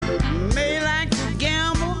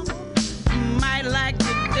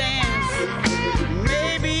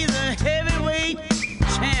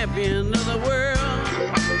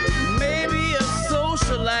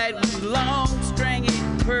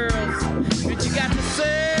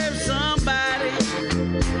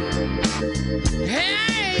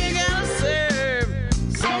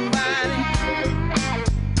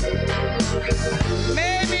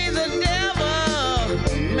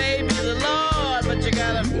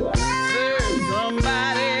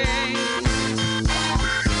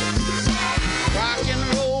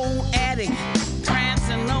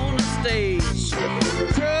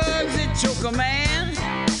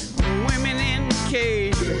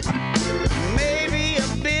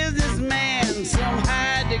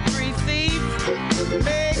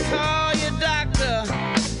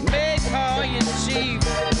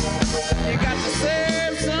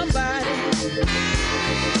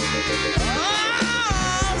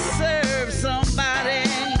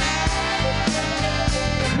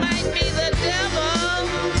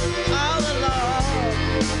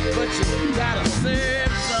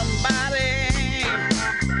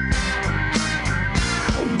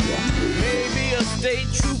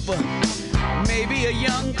state trooper, maybe a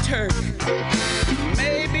young Turk,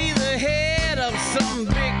 maybe the head of some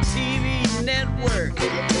big TV network,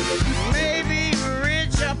 maybe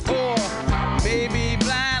rich or poor, maybe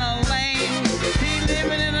blind or lame. He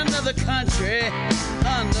living in another country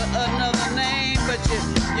under another name, but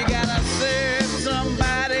you gotta serve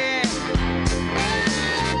somebody.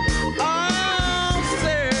 Oh,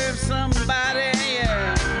 serve somebody,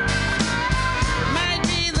 yeah. Might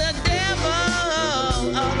be the devil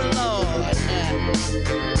or the Lord, yeah.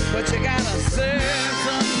 But you gotta serve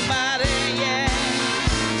somebody, yeah.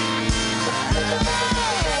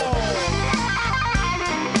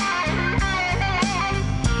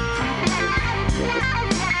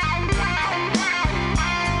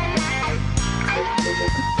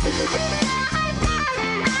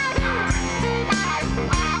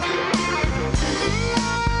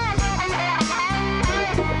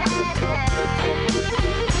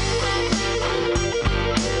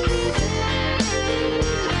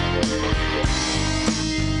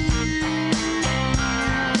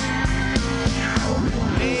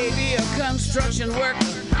 Maybe a construction worker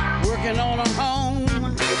working on a home,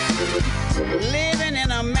 living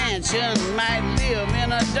in a mansion, might live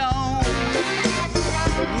in a dome,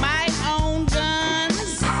 might own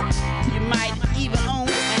guns, you might even own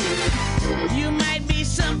tanks, you might be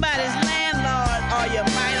somebody's landlord, or you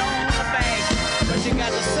might own a bank, but you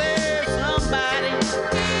got to serve somebody.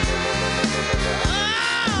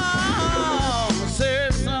 Oh,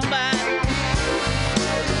 serve somebody.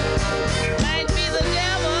 Might be the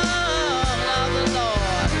devil or the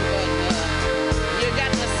Lord, but you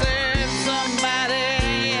got to serve somebody,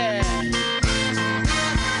 yeah.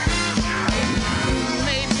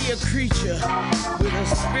 Maybe a creature with a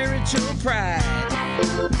spiritual pride.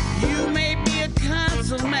 You may be a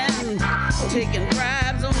councilman taking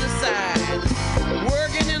bribes on the side,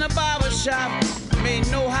 working in a barber shop, may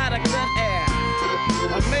know how to cut hair,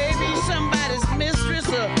 or maybe somebody's mistress,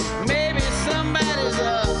 or maybe somebody's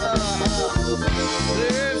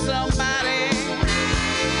serve somebody.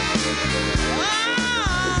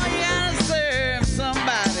 Oh, you gotta serve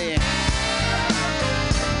somebody.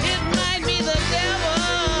 It might be the devil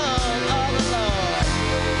or the Lord,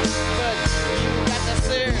 but you got to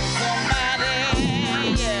serve somebody,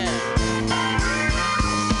 yeah.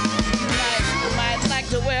 Might like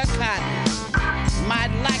to wear cotton,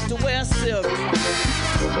 might like to wear silk,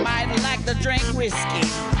 might like to drink whiskey,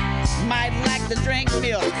 might like to drink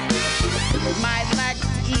milk, might like to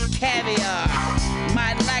eat caviar,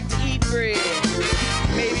 might like to eat bread,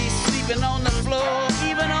 maybe sleeping on the floor,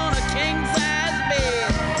 even on a king-size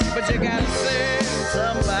bed, but you gotta serve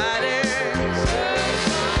somebody.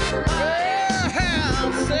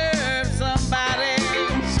 Oh, serve somebody.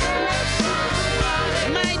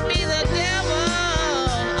 Might be the devil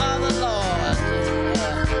or the Lord,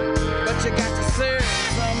 but you got to serve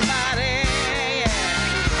somebody, yeah.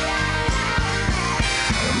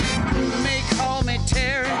 You may call me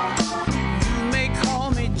Terry, you may call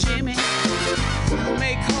me Jimmy, you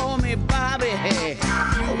may call me Bobby,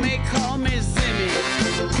 you may call me Zimmy,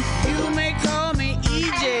 you may call me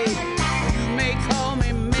EJ, you may call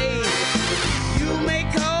me May, you may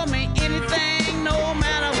call me anything, no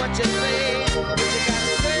matter what you say, but you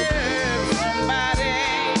gotta serve somebody.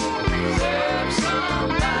 Serve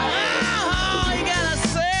somebody. Oh, you gotta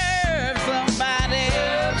serve somebody.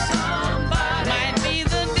 Serve somebody. Might be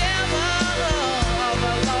the devil or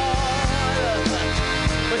the Lord,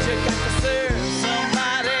 but you got to serve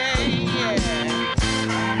somebody, yeah.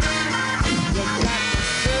 You got to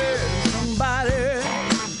serve somebody.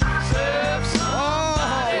 Serve somebody.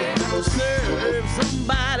 Oh, you got to serve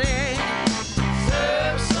somebody.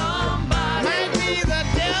 Serve somebody. Might be the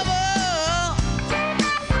devil.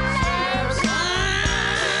 Serve somebody.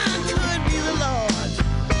 Could be the Lord.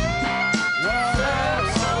 Serve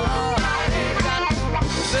somebody. Got to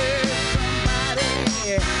serve somebody.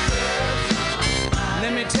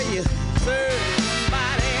 Let me tell you, serve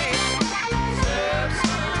somebody. Serve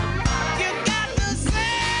somebody. You got to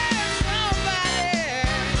serve somebody.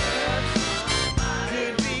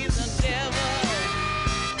 Could be the devil.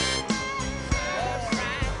 All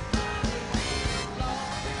right.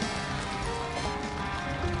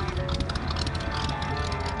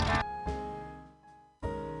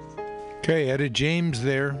 Okay, Etta James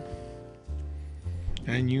there.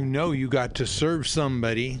 And you know you got to serve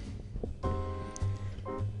somebody.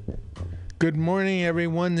 Good morning,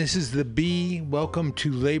 everyone. This is the B. Welcome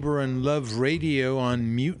to Labor and Love Radio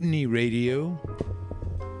on Mutiny Radio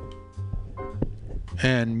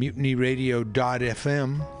and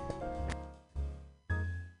MutinyRadio.fm.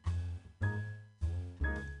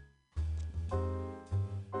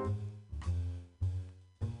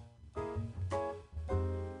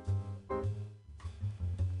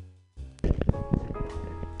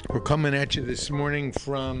 We're coming at you this morning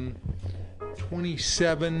from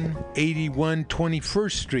 2781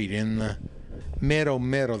 21st Street in the Mero,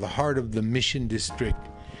 the heart of the Mission District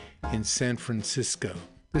in San Francisco.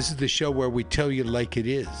 This is the show where we tell you like it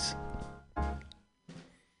is.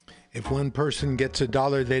 If one person gets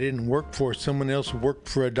 $1 they didn't work for, someone else worked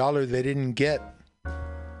for $1 they didn't get.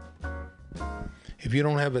 If you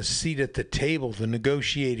don't have a seat at the table, the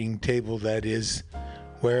negotiating table that is,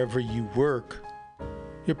 wherever you work,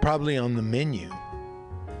 you're probably on the menu.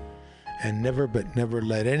 And never but never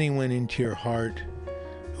let anyone into your heart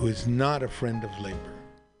who is not a friend of labor.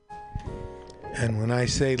 And when I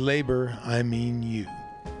say labor, I mean you.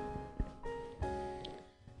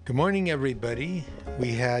 Good morning, everybody.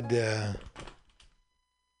 We had our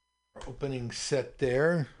opening set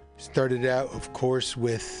there. Started out, of course,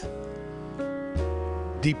 with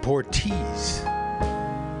Deportees.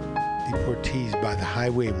 Deportees by the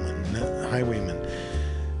Highwaymen.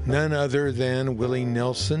 None other than Willie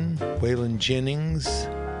Nelson, Waylon Jennings,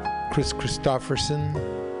 Chris Christopherson.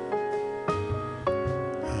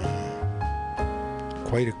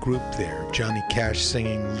 Quite a group there. Johnny Cash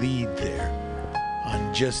singing lead there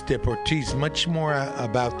on Just Deportees. Much more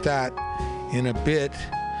about that in a bit.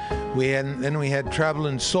 Then we had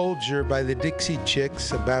Travelin' Soldier by the Dixie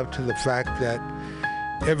Chicks, about to the fact that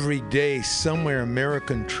every day somewhere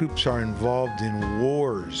American troops are involved in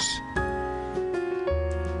wars.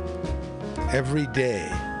 Every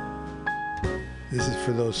day. This is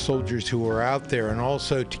for those soldiers who are out there and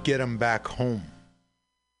also to get them back home.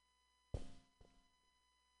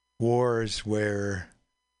 Wars where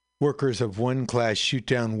workers of one class shoot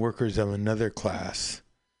down workers of another class,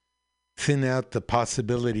 thin out the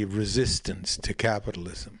possibility of resistance to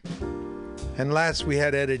capitalism. And last we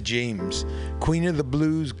had Etta James, Queen of the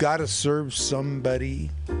Blues, Gotta Serve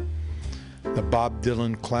Somebody. The Bob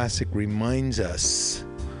Dylan classic reminds us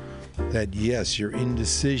that yes, your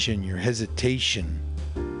indecision, your hesitation,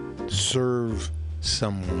 serve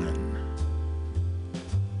someone.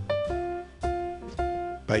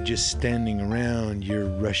 By just standing around, you're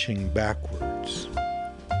rushing backwards.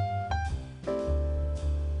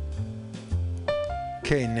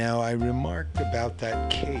 Okay, now I remarked about that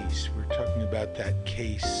case. We're talking about that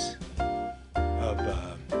case of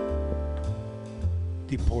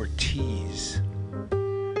deportees.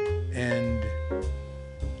 And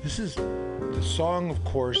this is, the song, of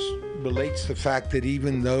course, relates the fact that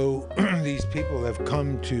even though these people have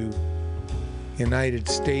come to United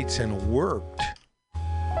States and worked,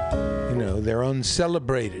 you know, they're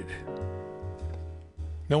uncelebrated.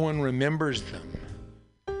 No one remembers them.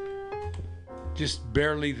 Just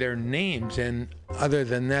barely their names, and other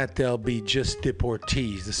than that, they'll be just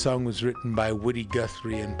deportees. The song was written by Woody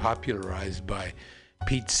Guthrie and popularized by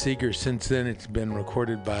Pete Seeger. Since then, it's been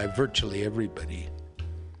recorded by virtually everybody.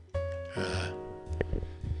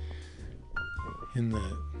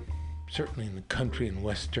 Certainly in the country and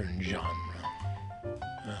western genre.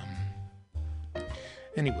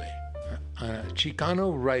 Anyway, a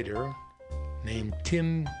Chicano writer named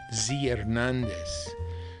Tim Z. Hernandez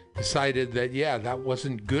decided that, that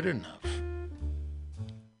wasn't good enough.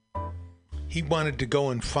 He wanted to go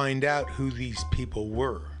and find out who these people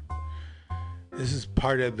were. This is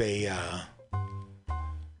part of an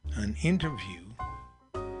interview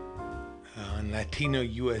on Latino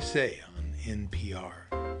USA on NPR.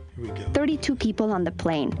 Here we go. 32 people on the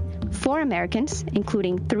plane. 4 Americans,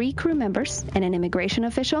 including 3 crew members and an immigration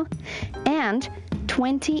official, and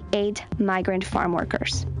 28 migrant farm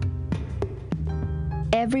workers.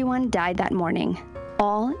 Everyone died that morning,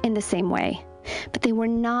 all in the same way. But they were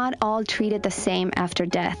not all treated the same after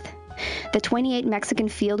death. The 28 Mexican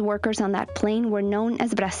field workers on that plane were known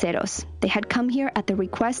as braceros. They had come here at the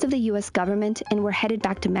request of the U.S. government and were headed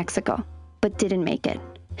back to Mexico, but didn't make it.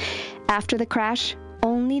 After the crash,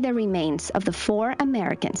 only the remains of the 4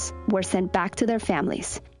 Americans were sent back to their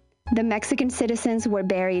families. The Mexican citizens were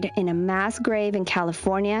buried in a mass grave in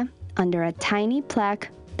California under a tiny plaque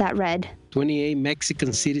that read, 28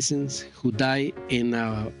 Mexican citizens who died in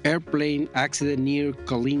an airplane accident near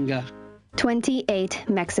Coalinga. 28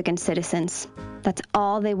 Mexican citizens. That's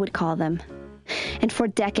all they would call them. And for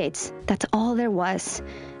decades, that's all there was.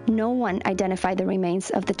 No one identified the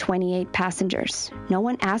remains of the 28 passengers. No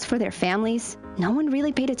one asked for their families. No one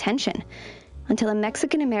really paid attention until a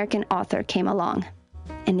Mexican-American author came along,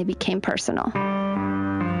 and it became personal.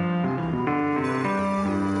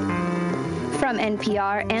 From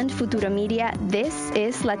NPR and Futuro Media, this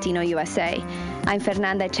is Latino USA. I'm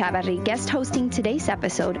Fernanda Chavarri, guest hosting today's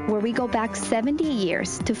episode, where we go back 70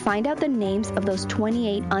 years to find out the names of those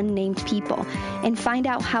 28 unnamed people and find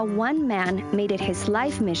out how one man made it his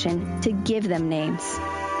life mission to give them names.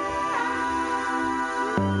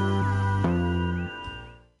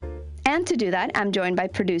 And to do that, I'm joined by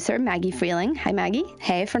producer Maggie Freeling. Hi, Maggie.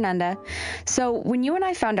 Hey, Fernanda. So when you and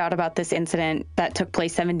I found out about this incident that took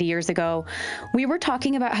place 70 years ago, we were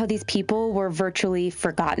talking about how these people were virtually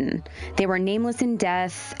forgotten. They were nameless in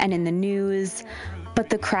death and in the news. But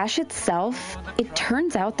the crash itself, it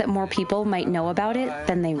turns out that more people might know about it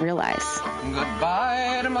than they realize.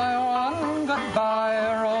 Goodbye to my one, goodbye,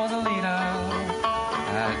 Rosalita.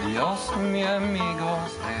 Adios, mi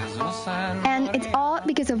amigos, Jesus and it's all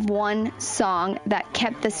because of one song that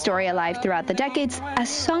kept the story alive throughout the decades, a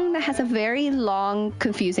song that has a very long,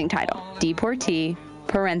 confusing title. Deportee,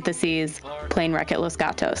 parentheses, Plane Wreck at Los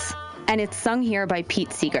Gatos. And it's sung here by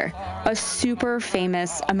Pete Seeger, a super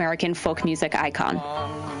famous American folk music icon.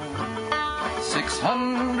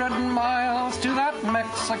 600 miles to that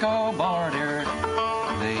Mexico border.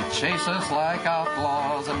 They chase us like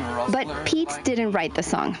outlaws and rustlers. But Pete didn't write the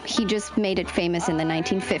song. He just made it famous in the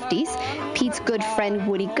 1950s. Pete's good friend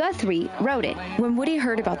Woody Guthrie wrote it. When Woody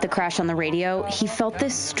heard about the crash on the radio, he felt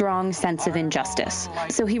this strong sense of injustice.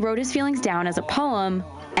 So he wrote his feelings down as a poem,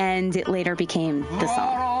 and it later became the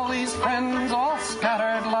song. All these friends all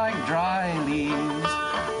scattered like dry leaves.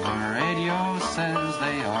 The radio says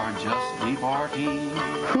they are just deportees.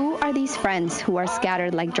 Who are these friends who are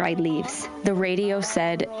scattered like dried leaves? The radio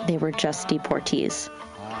said they were just deportees.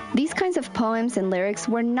 These kinds of poems and lyrics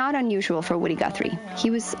were not unusual for Woody Guthrie. He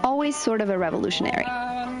was always sort of a revolutionary.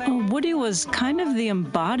 Woody was kind of the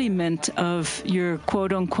embodiment of your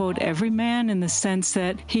quote-unquote everyman, in the sense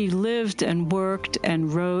that he lived and worked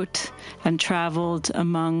and wrote and traveled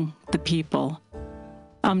among the people.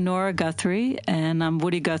 I'm Nora Guthrie, and I'm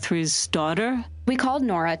Woody Guthrie's daughter. We called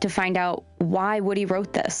Nora to find out why Woody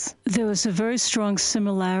wrote this. There was a very strong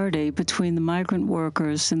similarity between the migrant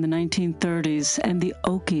workers in the 1930s and the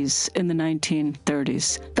Okies in the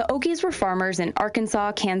 1930s. The Okies were farmers in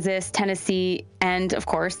Arkansas, Kansas, Tennessee, and, of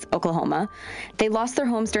course, Oklahoma. They lost their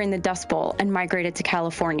homes during the Dust Bowl and migrated to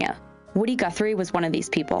California. Woody Guthrie was one of these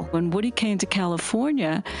people. When Woody came to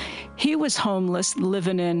California, he was homeless,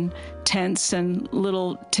 living in tents and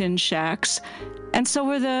little tin shacks. And so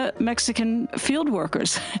were the Mexican field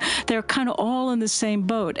workers. They're kind of all in the same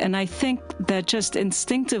boat. And I think that just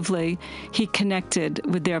instinctively, he connected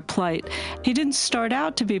with their plight. He didn't start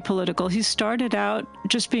out to be political. He started out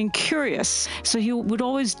just being curious. So he would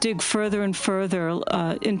always dig further and further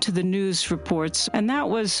into the news reports. And that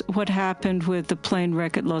was what happened with the plane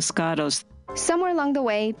wreck at Los Gatos. Somewhere along the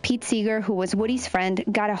way, Pete Seeger, who was Woody's friend,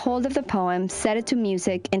 got a hold of the poem, set it to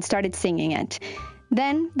music, and started singing it.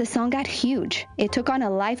 Then the song got huge. It took on a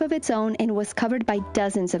life of its own and was covered by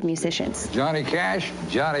dozens of musicians. Johnny Cash,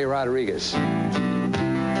 Johnny Rodriguez. The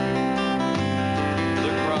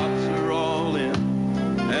crops are all in,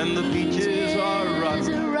 and the peaches are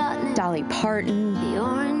rotten. Dolly Parton, the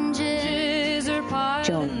oranges are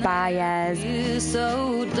parted. Joan Baez,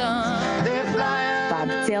 So done. Bob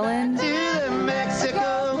Dylan, To the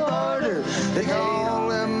Mexico border, they call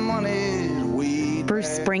them money weed.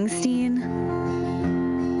 Bruce Springsteen,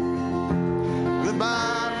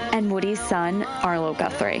 Goodbye. and Woody's son, Arlo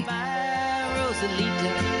Guthrie.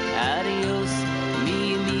 Rosalita, adios,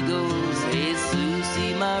 mi amigos, Jesus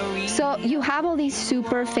y Maria. So you have all these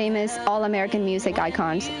super famous all-American music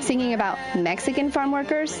icons singing about Mexican farm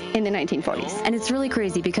workers in the 1940s. And it's really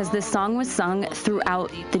crazy because this song was sung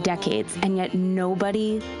throughout the decades, and yet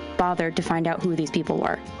nobody bothered to find out who these people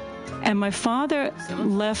were. And my father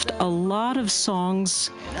left a lot of songs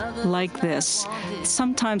like this.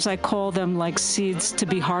 Sometimes I call them like seeds to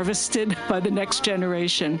be harvested by the next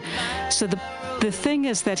generation. So the thing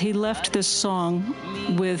is that he left this song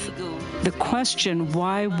with the question,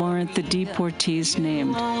 why weren't the deportees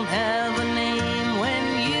named? Won't have a name when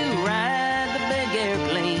you ride the big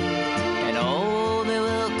airplane, and all they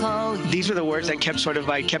will call you. These were the words that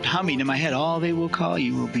kept humming in my head. All they will call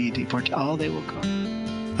you will be deported. All they will call.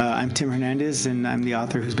 I'm Tim Hernandez, and I'm the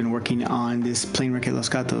author who's been working on this plane wreck at Los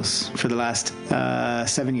Gatos for the last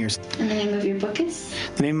 7 years. And the name of your book is?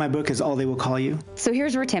 The name of my book is All They Will Call You. So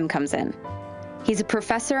here's where Tim comes in. He's a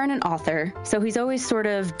professor and an author, so he's always sort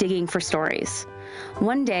of digging for stories.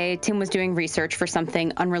 One day, Tim was doing research for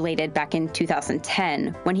something unrelated back in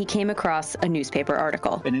 2010 when he came across a newspaper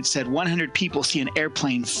article. And it said 100 people see an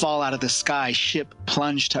airplane fall out of the sky, ship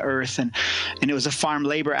plunge to earth, and it was a farm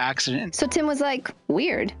labor accident. So Tim was like,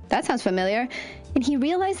 weird, that sounds familiar. And he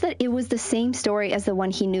realized that it was the same story as the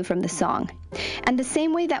one he knew from the song. And the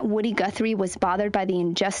same way that Woody Guthrie was bothered by the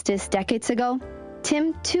injustice decades ago,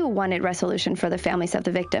 Tim too wanted resolution for the families of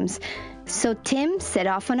the victims. So Tim set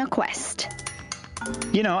off on a quest.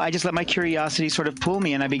 You know, I just let my curiosity sort of pull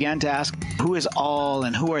me, and I began to ask, who is all,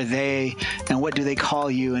 and who are they, and what do they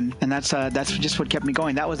call you? And that's just what kept me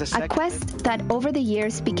going. That was a quest that over the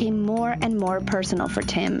years became more and more personal for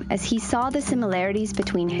Tim as he saw the similarities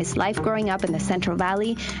between his life growing up in the Central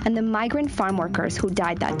Valley and the migrant farm workers who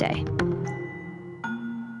died that day.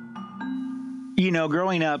 You know,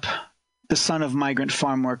 growing up, the son of migrant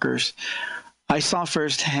farm workers, I saw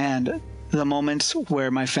firsthand the moments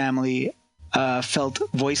where my family felt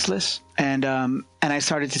voiceless, and I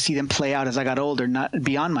started to see them play out as I got older, not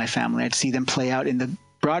beyond my family. I'd see them play out in the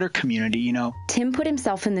broader community, you know. Tim put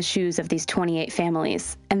himself in the shoes of these 28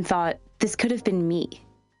 families and thought, this could have been me.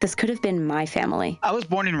 This could have been my family. I was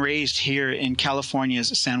born and raised here in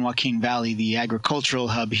California's San Joaquin Valley, the agricultural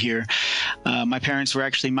hub here. My parents were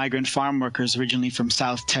actually migrant farm workers originally from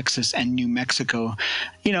South Texas and New Mexico.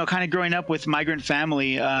 You know, kind of growing up with migrant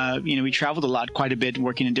family, we traveled a lot, quite a bit,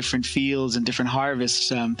 working in different fields and different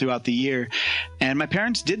harvests throughout the year. And my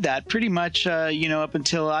parents did that pretty much, up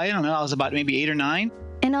until, I was about maybe 8 or 9.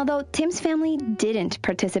 And although Tim's family didn't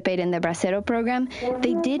participate in the Bracero program,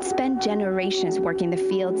 they did spend generations working the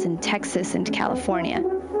fields in Texas and California.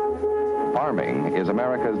 Farming is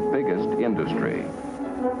America's biggest industry.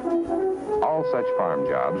 All such farm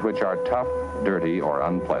jobs which are tough, dirty, or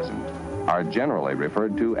unpleasant are generally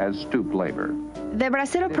referred to as stoop labor. The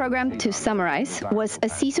Bracero program, to summarize, was a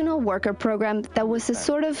seasonal worker program that was a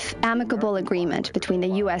sort of amicable agreement between the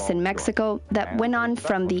U.S. and Mexico that went on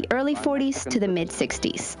from the early 40s to the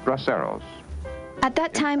mid-60s. Braceros. At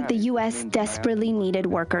that time, the U.S. desperately needed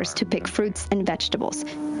workers to pick fruits and vegetables.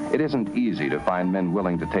 It isn't easy to find men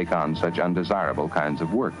willing to take on such undesirable kinds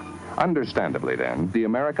of work. Understandably, then, the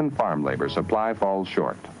American farm labor supply falls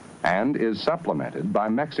short and is supplemented by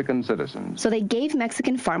Mexican citizens. So they gave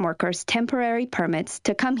Mexican farm workers temporary permits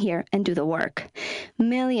to come here and do the work.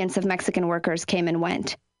 Millions of Mexican workers came and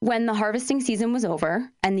went. When the harvesting season was over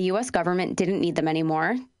and the U.S. government didn't need them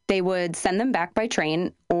anymore, they would send them back by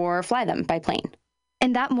train or fly them by plane.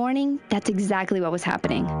 And that morning, that's exactly what was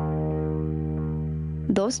happening.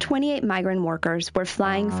 Those 28 migrant workers were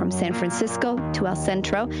flying from San Francisco to El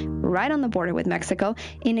Centro, right on the border with Mexico,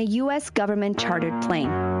 in a U.S. government-chartered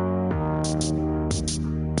plane.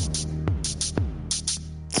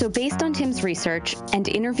 So based on Tim's research and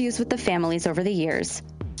interviews with the families over the years,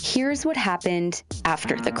 here's what happened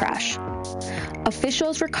after the crash.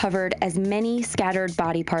 Officials recovered as many scattered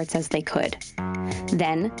body parts as they could.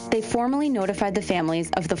 Then, they formally notified the families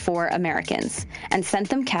of the 4 Americans and sent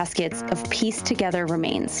them caskets of pieced-together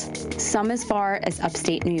remains, some as far as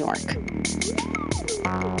upstate New York.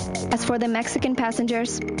 As for the Mexican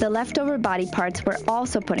passengers, the leftover body parts were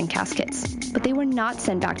also put in caskets, but they were not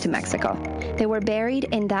sent back to Mexico. They were buried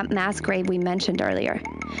in that mass grave we mentioned earlier,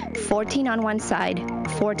 14 on one side,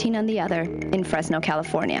 14 on the other, in Fresno,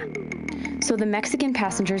 California. So the Mexican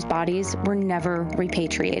passengers' bodies were never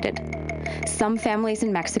repatriated. Some families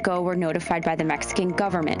in Mexico were notified by the Mexican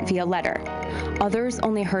government via letter. Others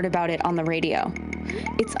only heard about it on the radio.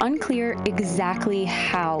 It's unclear exactly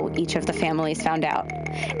how each of the families found out,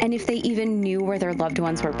 and if they even knew where their loved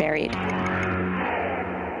ones were buried.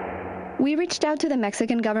 We reached out to the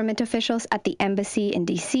Mexican government officials at the embassy in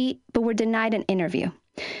D.C., but were denied an interview.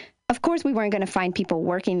 Of course, we weren't going to find people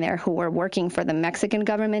working there who were working for the Mexican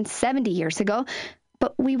government 70 years ago,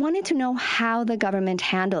 but we wanted to know how the government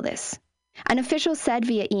handled this. An official said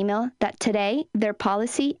via email that today their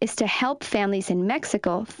policy is to help families in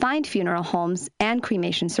Mexico find funeral homes and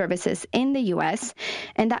cremation services in the U.S.,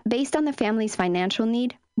 and that based on the family's financial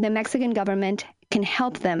need, the Mexican government can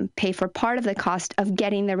help them pay for part of the cost of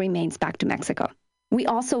getting their remains back to Mexico. We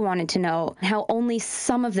also wanted to know how only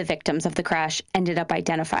some of the victims of the crash ended up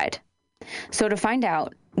identified. So to find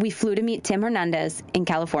out, we flew to meet Tim Hernandez in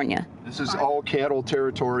California. This is all cattle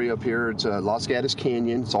territory up here. It's Los Gatos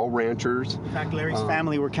Canyon. It's all ranchers. In fact, Larry's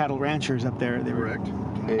family were cattle ranchers up there. They were correct.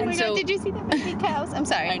 Oh my God, did you see the baby cows? I'm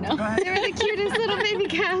sorry. I know. They were the cutest little baby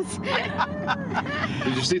cows.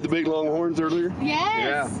 Did you see the big longhorns earlier?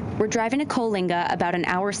 Yes. We're driving to Coalinga, about an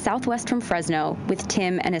hour southwest from Fresno, with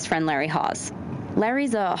Tim and his friend Larry Hawes.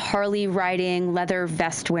 Larry's a Harley-riding, leather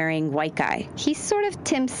vest-wearing white guy. He's sort of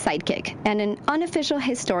Tim's sidekick and an unofficial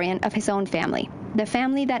historian of his own family, the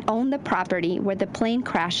family that owned the property where the plane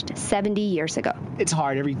crashed 70 years ago. It's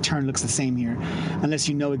hard. Every turn looks the same here, unless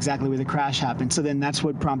you know exactly where the crash happened. So then that's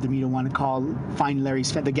what prompted me to find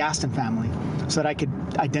Larry's, the Gaston family, so that I could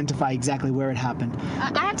identify exactly where it happened.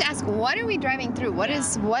 I have to ask, what are we driving through? What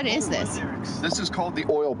is this? This is called the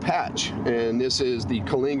oil patch, and this is the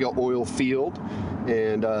Kalinga oil field.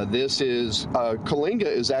 And this is, Kalinga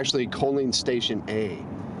is actually coaling station A.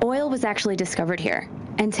 Oil was actually discovered here.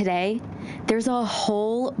 And today, there's a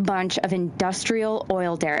whole bunch of industrial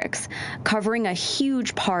oil derricks covering a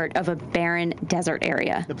huge part of a barren desert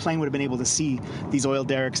area. The plane would have been able to see these oil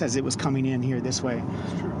derricks as it was coming in here this way.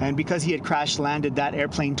 And because he had crash-landed that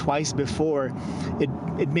airplane twice before,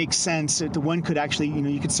 it makes sense. One could actually,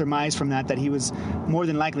 you could surmise from that he was more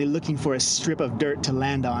than likely looking for a strip of dirt to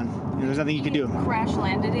land on. There's nothing you could do.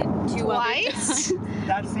 Crash-landed it twice?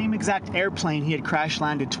 That same exact airplane he had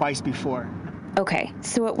crash-landed twice before. Okay,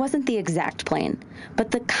 so it wasn't the exact plane, but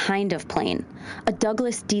the kind of plane, a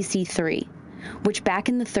Douglas DC-3, which back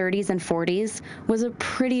in the 30s and 40s was a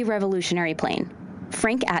pretty revolutionary plane.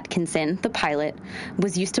 Frank Atkinson, the pilot,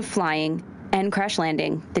 was used to flying and crash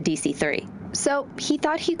landing the DC-3. So he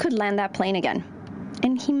thought he could land that plane again.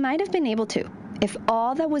 And he might have been able to, if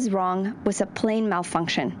all that was wrong was a plane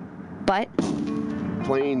malfunction. But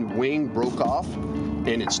plane wing broke off,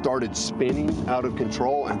 and it started spinning out of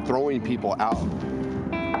control and throwing people out.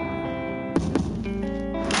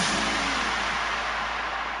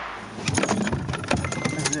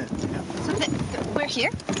 That's it. Yeah. So we're here?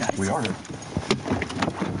 Yeah, we are.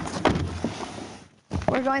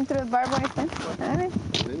 We're going through the barbed wire fence? All right.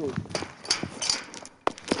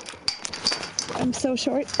 I'm so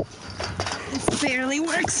short. This barely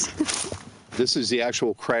works. This is the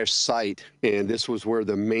actual crash site, and this was where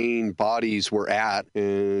the main bodies were at,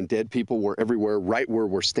 and dead people were everywhere, right where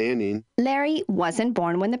we're standing. Larry wasn't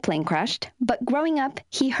born when the plane crashed, but growing up,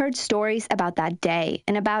 he heard stories about that day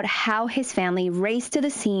and about how his family raced to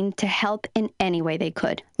the scene to help in any way they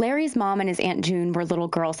could. Larry's mom and his Aunt June were little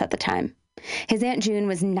girls at the time. His Aunt June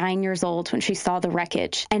was 9 years old when she saw the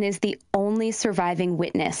wreckage and is the only surviving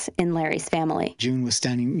witness in Larry's family. June was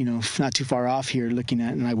standing, not too far off here looking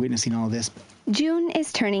at and eyewitnessing all of this. June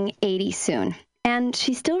is turning 80 soon, and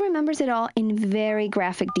she still remembers it all in very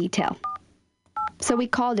graphic detail. So we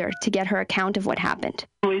called her to get her account of what happened.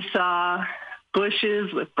 We saw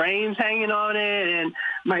bushes with brains hanging on it, and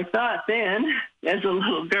my thought then, as a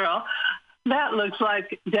little girl, that looks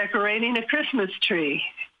like decorating a Christmas tree.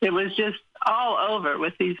 It was just all over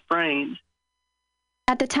with these brains.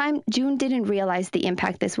 At the time, June didn't realize the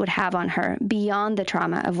impact this would have on her beyond the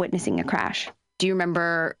trauma of witnessing a crash. Do you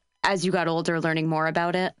remember, as you got older, learning more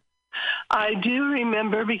about it? I do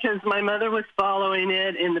remember because my mother was following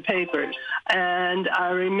it in the papers. And I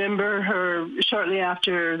remember her shortly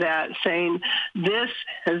after that saying, this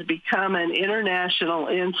has become an international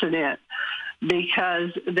incident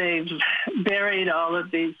because they've buried all of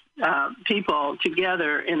these people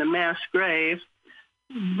together in a mass grave.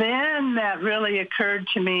 Then that really occurred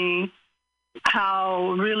to me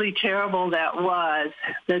how really terrible that was,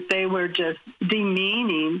 that they were just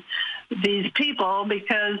demeaning these people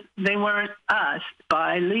because they weren't us.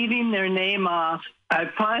 By leaving their name off,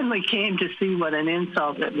 I finally came to see what an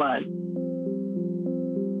insult it was.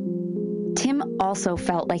 Tim also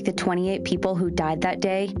felt like the 28 people who died that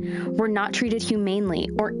day were not treated humanely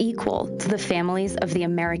or equal to the families of the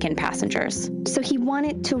American passengers. So he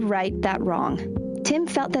wanted to right that wrong. Tim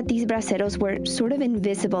felt that these braceros were sort of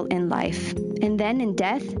invisible in life, and then in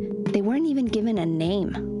death, they weren't even given a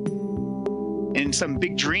name. In some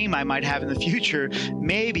big dream I might have in the future,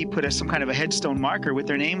 maybe put some kind of a headstone marker with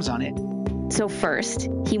their names on it. So first,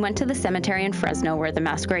 he went to the cemetery in Fresno where the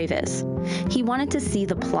mass grave is. He wanted to see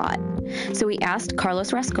the plot, so he asked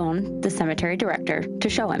Carlos Rascon, the cemetery director, to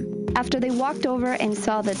show him. After they walked over and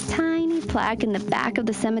saw the tiny plaque in the back of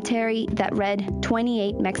the cemetery that read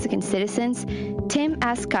 28 Mexican citizens, Tim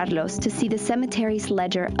asked Carlos to see the cemetery's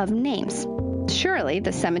ledger of names. Surely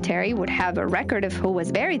the cemetery would have a record of who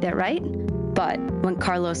was buried there, right? But when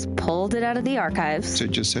Carlos pulled it out of the archives,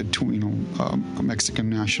 it just said, Mexican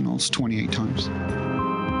nationals 28 times.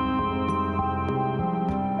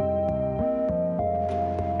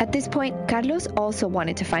 At this point, Carlos also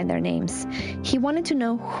wanted to find their names. He wanted to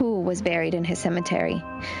know who was buried in his cemetery.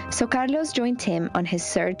 So Carlos joined Tim on his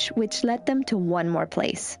search, which led them to one more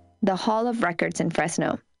place, the Hall of Records in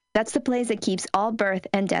Fresno. That's the place that keeps all birth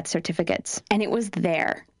and death certificates. And it was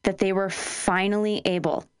there that they were finally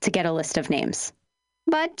able to get a list of names.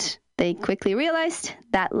 But they quickly realized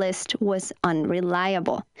that list was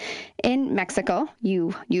unreliable. In Mexico,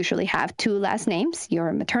 you usually have two last names,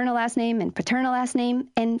 your maternal last name and paternal last name,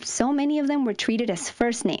 and so many of them were treated as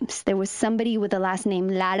first names. There was somebody with the last name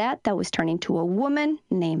Lara that was turned into a woman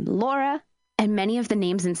named Laura. And many of the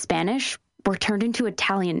names in Spanish were turned into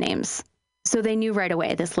Italian names. So they knew right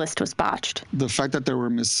away this list was botched. The fact that they were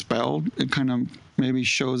misspelled, it kind of maybe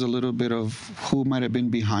shows a little bit of who might have been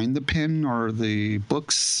behind the pen or the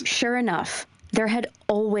books. Sure enough, there had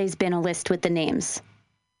always been a list with the names.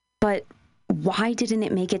 But why didn't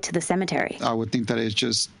it make it to the cemetery? I would think that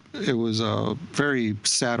it was a very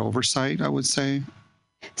sad oversight, I would say.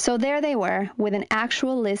 So there they were with an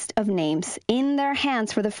actual list of names in their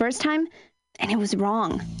hands for the first time, and it was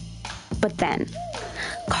wrong. But then,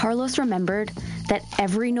 Carlos remembered that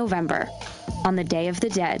every November, on the Day of the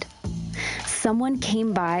Dead, someone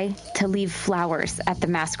came by to leave flowers at the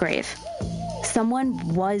mass grave.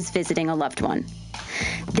 Someone was visiting a loved one.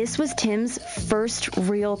 This was Tim's first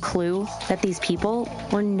real clue that these people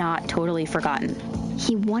were not totally forgotten.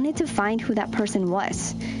 He wanted to find who that person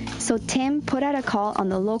was. So Tim put out a call on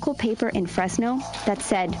the local paper in Fresno that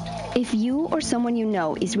said, if you or someone you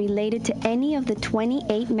know is related to any of the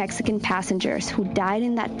 28 Mexican passengers who died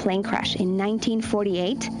in that plane crash in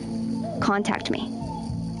 1948, contact me.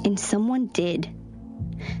 And someone did.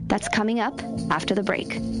 That's coming up after the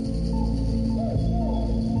break.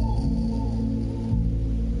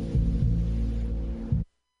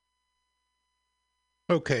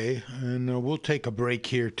 Okay, and we'll take a break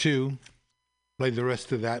here too. Play the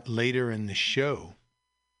rest of that later in the show.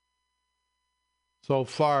 So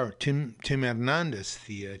far, Tim Hernandez,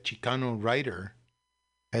 the Chicano writer,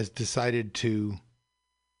 has decided to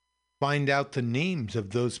find out the names of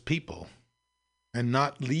those people and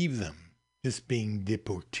not leave them just being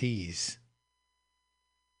deportees.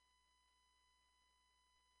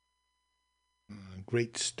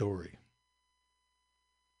 Great story.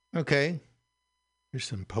 Okay, here's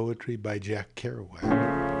some poetry by Jack Kerouac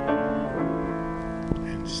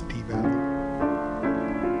and Steve Allen.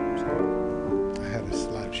 I had a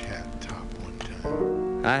slouch hat top one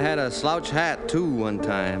time. I had a slouch hat too one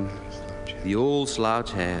time. The old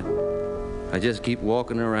slouch hat. I just keep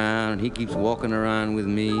walking around, and he keeps walking around with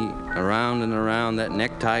me. Around and around that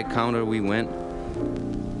necktie counter we went.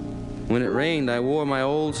 When it rained, I wore my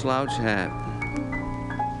old slouch hat.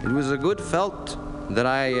 It was a good felt that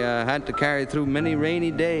I had to carry through many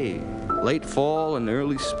rainy days, late fall and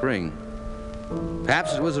early spring.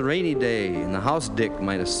 Perhaps it was a rainy day, and the house dick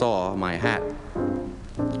might have saw my hat.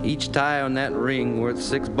 Each tie on that ring worth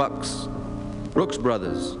 $6. Brooks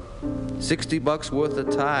Brothers, $60 worth of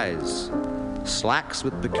ties. Slacks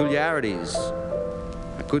with peculiarities.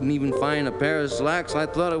 I couldn't even find a pair of slacks I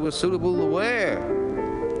thought it was suitable to wear.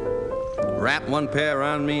 Wrapped one pair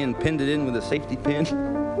around me and pinned it in with a safety pin.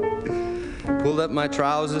 Pulled up my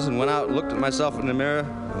trousers and went out and looked at myself in the mirror.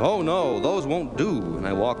 Oh no, those won't do, and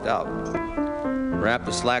I walked out. Wrapped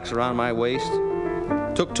the slacks around my waist.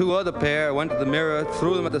 Took two other pair, went to the mirror,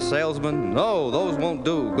 threw them at the salesman. No, those won't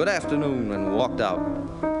do. Good afternoon, and walked out.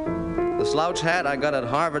 The slouch hat I got at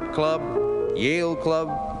Harvard Club, Yale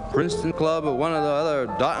Club, Princeton Club, or one of the other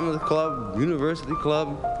Dartmouth Club, University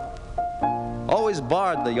Club. Always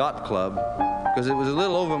barred the Yacht Club, because it was a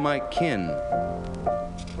little over my kin.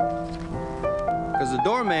 Because the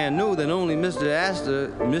doorman knew that only Mr. Astor,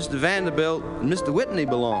 Mr. Vanderbilt, and Mr. Whitney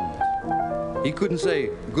belonged. He couldn't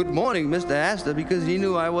say, "Good morning, Mr. Astor," because he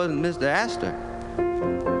knew I wasn't Mr. Astor.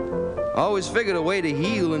 I always figured a way to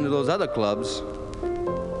heal into those other clubs.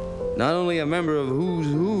 Not only a member of Who's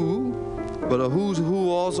Who, but a Who's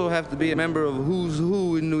Who also have to be a member of Who's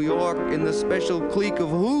Who in New York in the special clique of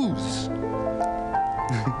Who's.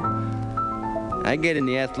 I'd get in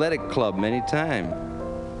the athletic club many times.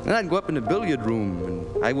 Then I'd go up in the billiard room,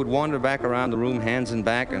 and I would wander back around the room, hands and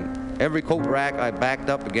back, and every coat rack I backed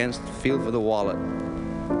up against feel for the wallet.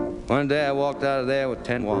 One day I walked out of there with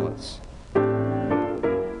 10 wallets.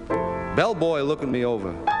 Bellboy looking me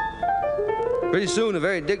over. Pretty soon, a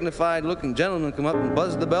very dignified-looking gentleman come up and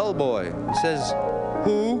buzzed the bellboy. He says,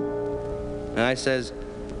 "Who?" And I says,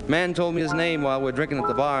 "Man told me his name while we're drinking at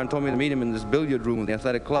the bar and told me to meet him in this billiard room at the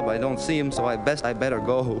athletic club. I don't see him, so I better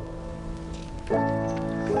go."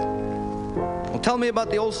 Well, tell me about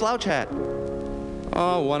the old slouch hat.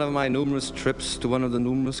 Oh, one of my numerous trips to one of the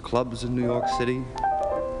numerous clubs in New York City.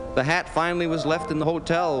 The hat finally was left in the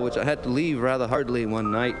hotel, which I had to leave rather hurriedly one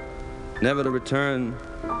night, never to return.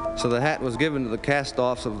 So the hat was given to the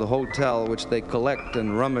cast-offs of the hotel, which they collect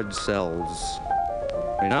in rummage cells.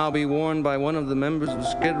 May now be worn by one of the members of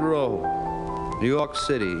Skid Row, New York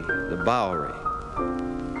City, the Bowery.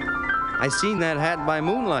 I seen that hat by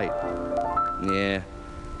moonlight. Yeah.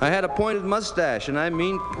 I had a pointed mustache, and I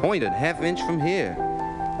mean pointed, half-inch from here.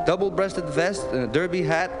 Double-breasted vest and a derby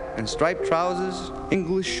hat and striped trousers,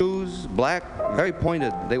 English shoes, black, very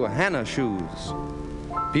pointed. They were Hannah shoes.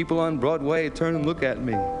 People on Broadway turn and look at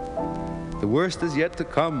me. The worst is yet to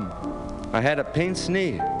come. I had a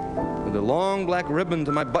pince-nez with a long black ribbon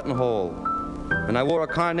to my buttonhole, and I wore a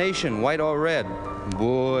carnation, white or red.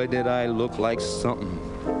 Boy, did I look like something.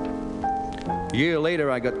 A year later,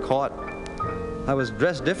 I got caught. I was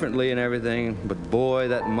dressed differently and everything, but boy,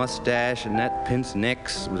 that mustache and that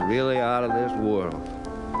pince-nez was really out of this world.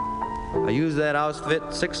 I used that outfit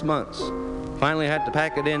 6 months. Finally had to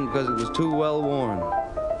pack it in because it was too well worn.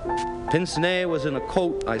 Pince-nez was in a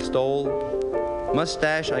coat I stole.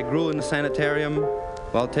 Mustache I grew in the sanitarium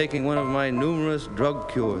while taking one of my numerous drug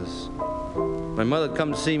cures. My mother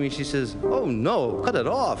come to see me. She says, "Oh no, cut it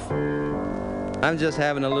off." "I'm just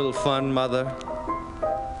having a little fun, Mother."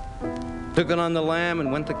 Took it on the lam and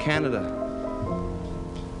went to Canada.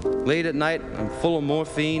 Late at night, I'm full of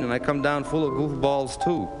morphine, and I come down full of goofballs,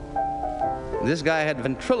 too. This guy had a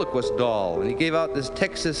ventriloquist doll, and he gave out this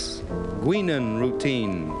Texas Guinan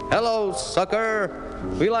routine. "Hello, sucker.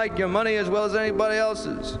 We like your money as well as anybody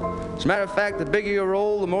else's. As a matter of fact, the bigger you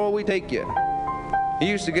roll, the more we take you." He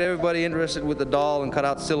used to get everybody interested with the doll and cut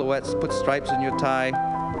out silhouettes, put stripes in your tie.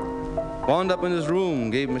 Wound up in his room,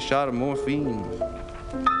 gave him a shot of morphine.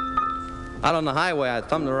 Out on the highway, I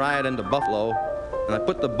thumbed a ride into Buffalo, and I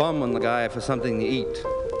put the bum on the guy for something to eat.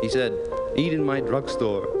 He said, "Eat in my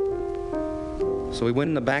drugstore." So we went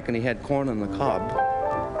in the back, and he had corn on the cob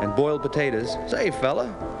and boiled potatoes. "Say, fella,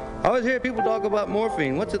 I always hear people talk about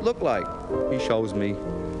morphine. What's it look like?" He shows me.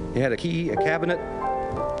 He had a key, a cabinet.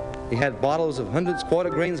 He had bottles of hundreds, quarter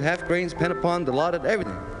grains, half grains, Pennapon, Dilaudid,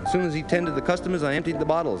 everything. As soon as he tended the customers, I emptied the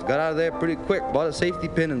bottles, got out of there pretty quick, bought a safety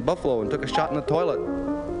pin in Buffalo, and took a shot in the toilet.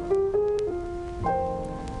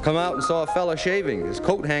 Come out and saw a fella shaving, his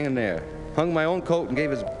coat hanging there. Hung my own coat and gave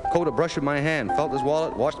his coat a brush in my hand, felt his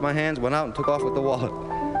wallet, washed my hands, went out and took off with the wallet.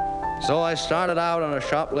 So I started out on a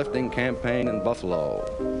shoplifting campaign in Buffalo.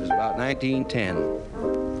 It was about 1910.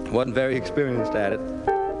 Wasn't very experienced at it.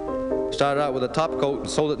 Started out with a top coat and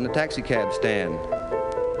sold it in a taxi cab stand.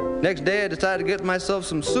 Next day I decided to get myself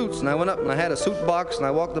some suits, and I went up and I had a suit box, and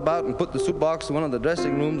I walked about and put the suit box in one of the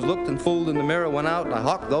dressing rooms, looked and fooled in the mirror, went out, and I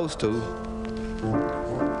hawked those two.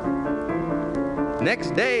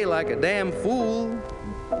 Next day, like a damn fool,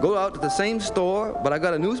 go out to the same store, but I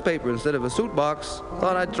got a newspaper instead of a suit box.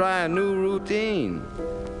 Thought I'd try a new routine.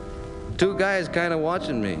 Two guys kind of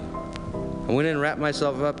watching me. I went in, wrapped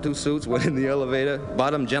myself up, 2 suits, went in the elevator.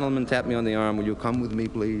 Bottom gentleman tapped me on the arm. "Will you come with me,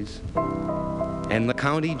 please?" And the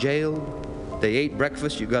county jail, they ate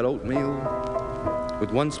breakfast, you got oatmeal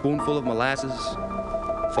with 1 spoonful of molasses.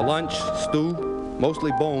 For lunch, stew,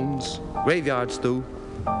 mostly bones, graveyard stew.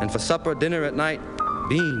 And for supper, dinner at night,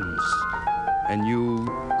 beans. And you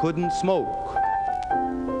couldn't smoke.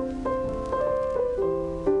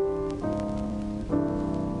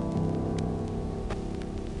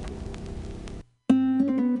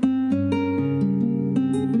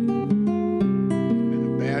 Been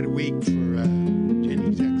a bad week for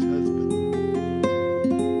Jenny's ex-husband,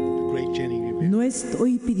 the great Jenny Rivera. No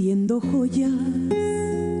estoy pidiendo joyas,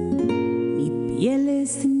 ni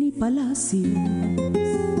pieles, ni palacios.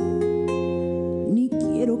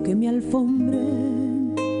 Quiero que me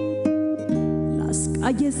alfombren las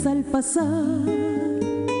calles al pasar.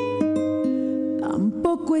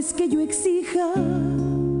 Tampoco es que yo exija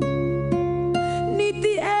ni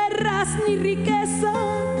tierras ni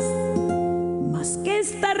riquezas, más que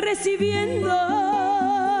estar recibiendo.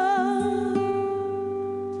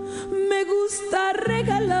 Me gusta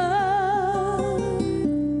regalar.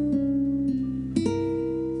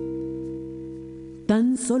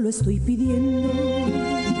 Tan solo estoy pidiendo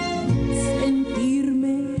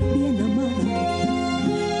sentirme bien amada,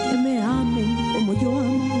 que me amen como yo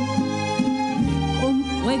amo, con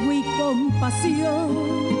fuego y compasión.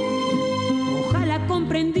 Ojalá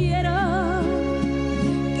comprendiera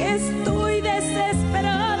que estoy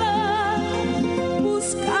desesperada,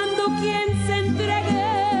 buscando quien se entregue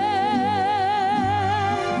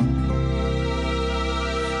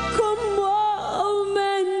como me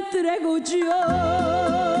entrego yo.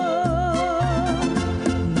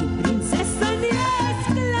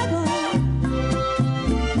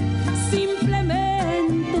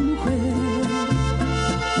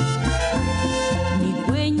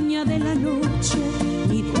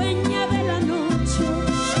 Ni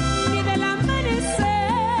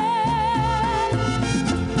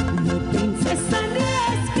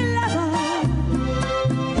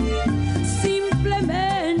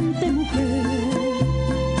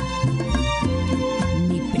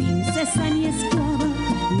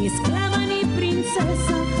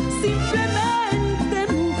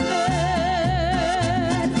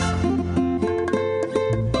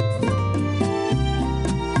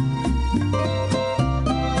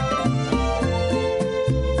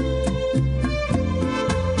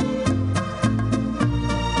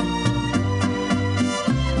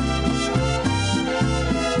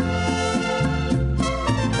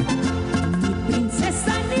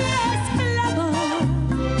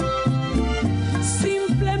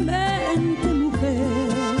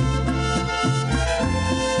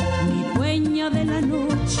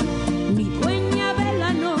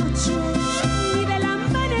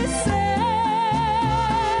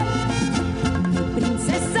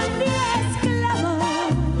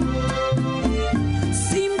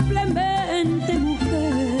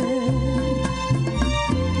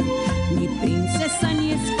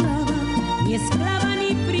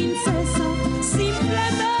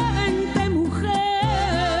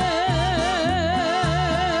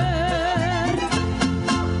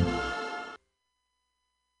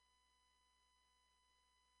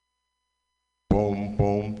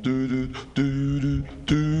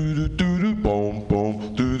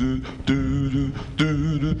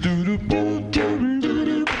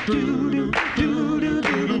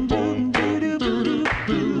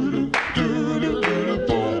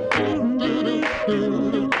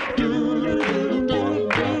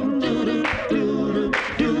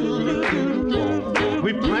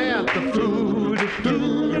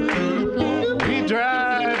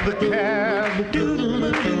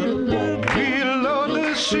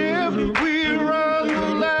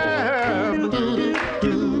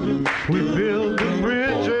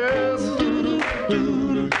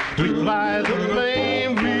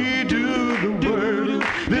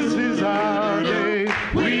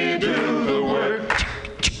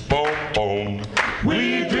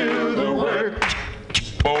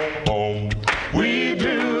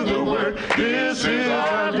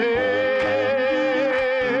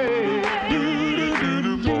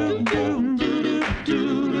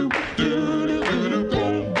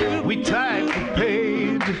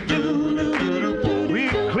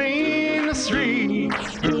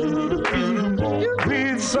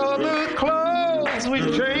saw the clothes, we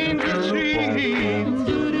change the sheets.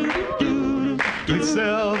 We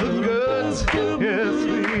sell the goods, yes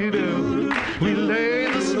we do. We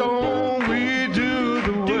lay the stone, we do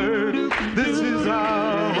the work. This is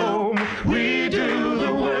our home. We do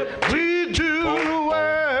the work. We do the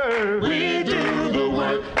work. We do the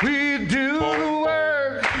work. We do the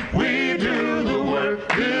work. We do the work.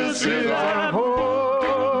 This is our home.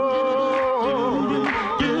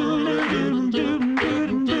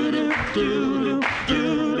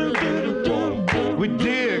 We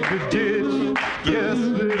dig the ditch, yes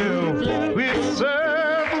we do. We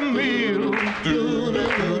serve a meal.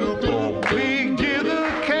 We give the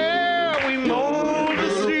care, we mold the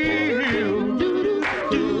seal.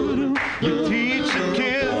 We teach the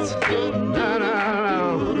kids,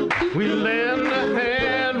 we lend a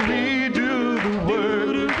hand, we do the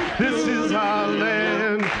work. This is our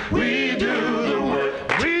land. We do the work.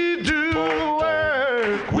 We do the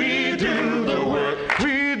work. We do the work.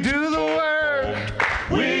 We do the work.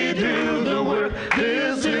 We do the work.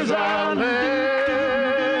 This is our land.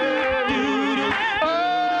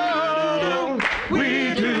 Oh,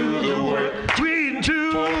 we do the work. We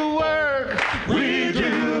do the work. We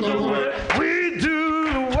do the work. We do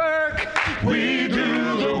the work. We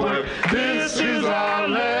do the work. This is our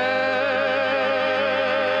land.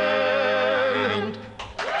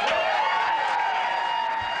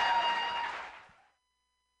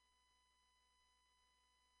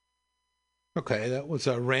 Okay, that was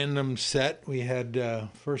a random set. We had,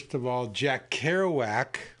 first of all, Jack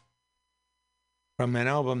Kerouac from an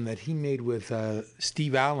album that he made with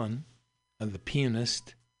Steve Allen, the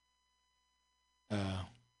pianist.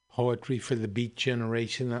 Poetry for the Beat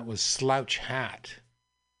Generation. That was Slouch Hat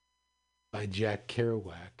by Jack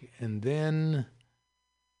Kerouac. And then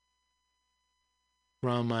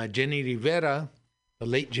from Jenny Rivera, the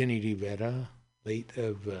late Jenny Rivera,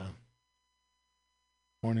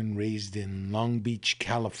 born and raised in Long Beach,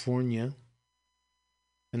 California.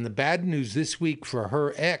 And the bad news this week for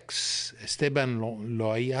her ex, Esteban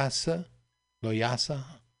Loaiza,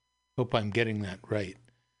 hope I'm getting that right,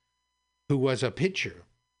 who was a pitcher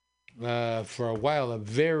for a while, a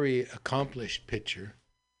very accomplished pitcher,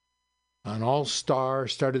 an all-star,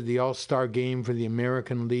 started the all-star game for the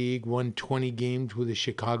American League, won 20 games with the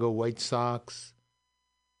Chicago White Sox,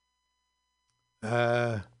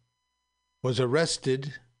 was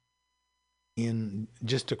arrested in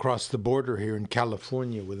just across the border here in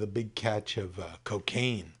California with a big catch of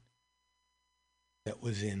cocaine that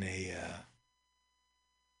was in a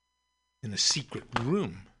secret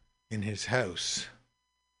room in his house.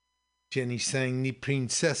 Jenny sang, "Ni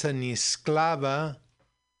princesa ni esclava."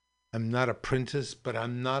 I'm not a princess, but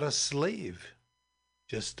I'm not a slave,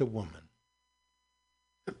 just a woman.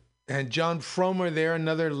 And John Fromer there,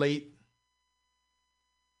 another late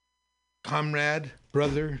comrade,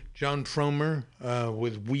 brother, John Fromer,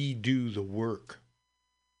 with We Do the Work.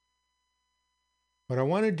 What I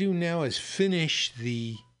want to do now is finish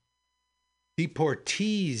the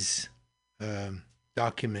deportees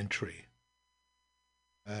documentary.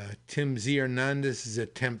 Tim Z. Hernandez's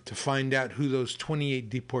attempt to find out who those 28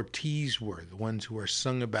 deportees were, the ones who are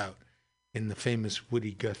sung about in the famous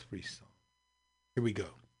Woody Guthrie song. Here we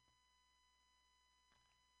go.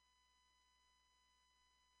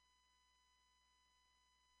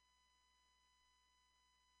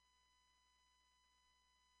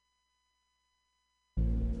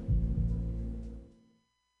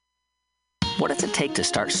 What does it take to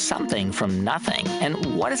start something from nothing?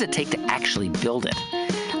 And what does it take to actually build it?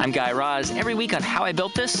 I'm Guy Raz. Every week on How I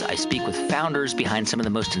Built This, I speak with founders behind some of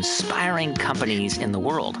the most inspiring companies in the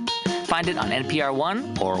world. Find it on NPR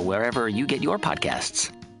One or wherever you get your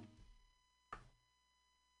podcasts.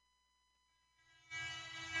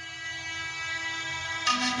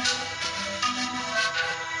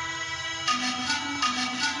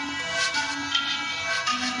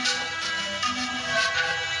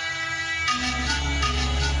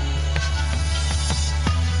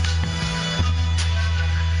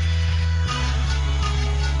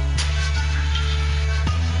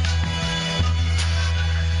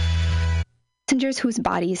 Passengers whose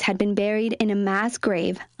bodies had been buried in a mass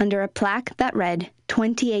grave under a plaque that read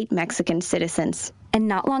 28 Mexican citizens. And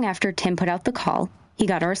not long after Tim put out the call, he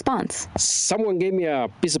got a response. Someone gave me a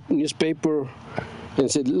piece of newspaper and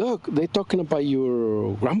said, look, they're talking about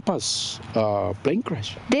your grandpa's plane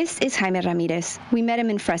crash. This is Jaime Ramirez. We met him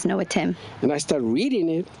in Fresno with Tim. And I started reading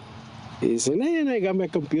it. And I got my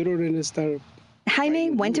computer and I started...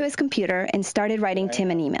 Jaime went to his computer and started writing Tim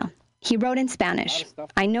an email. He wrote in Spanish,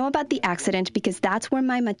 "I know about the accident because that's where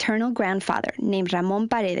my maternal grandfather, named Ramon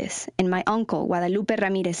Paredes, and my uncle, Guadalupe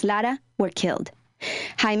Ramirez Lara, were killed.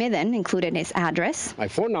 Jaime then included his address, my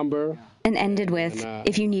phone number, and ended with,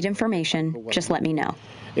 if you need information, just let me know.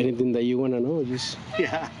 Anything that you want to know, just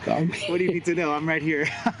call me. What do you need to know? I'm right here.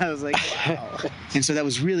 I was like, wow. And so that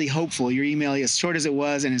was really hopeful. Your email, as short as it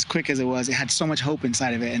was and as quick as it was, it had so much hope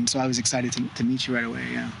inside of it. And so I was excited to meet you right away,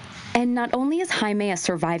 yeah. And not only is Jaime a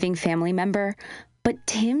surviving family member, but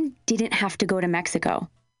Tim didn't have to go to Mexico.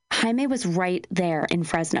 Jaime was right there in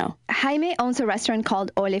Fresno. Jaime owns a restaurant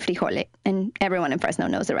called Ole Frijole, and everyone in Fresno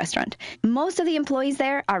knows the restaurant. Most of the employees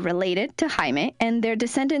there are related to Jaime, and they're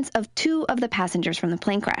descendants of two of the passengers from the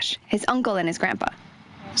plane crash, his uncle and his grandpa.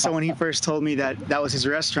 So when he first told me that was his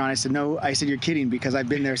restaurant, I said, no, I said, you're kidding, because I've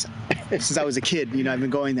been there since I was a kid. You know, I've been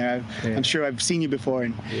going there. I'm sure I've seen you before,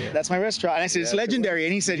 and that's my restaurant. And I said, it's legendary.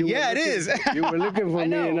 And he said, yeah, it is. You were looking for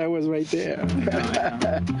me, and I was right there.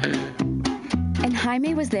 And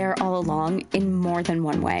Jaime was there all along in more than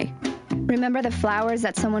one way. Remember the flowers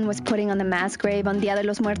that someone was putting on the mass grave on Dia de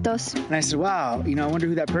los Muertos? And I said, wow, I wonder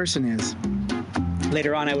who that person is.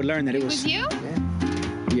 Later on, I would learn that it was you? Yeah.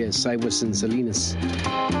 Yes, I was in Salinas.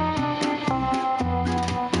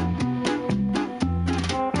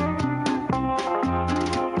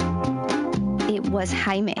 It was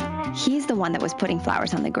Jaime. He's the one that was putting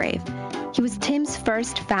flowers on the grave. He was Tim's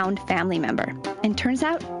first found family member. And turns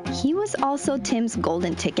out, he was also Tim's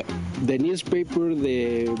golden ticket. The newspaper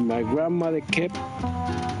that my grandmother kept,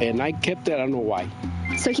 and I kept it, I don't know why.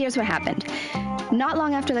 So here's what happened. Not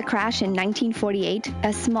long after the crash in 1948,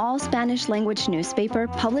 a small Spanish-language newspaper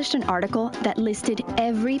published an article that listed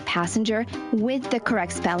every passenger with the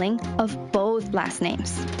correct spelling of both last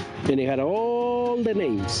names. And it had all the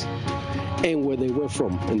names and where they were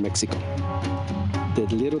from in Mexico. The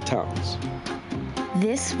little towns.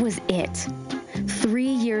 This was it. 3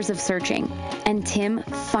 years of searching, and Tim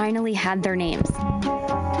finally had their names.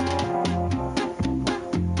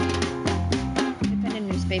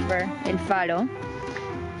 Independent newspaper, El Faro.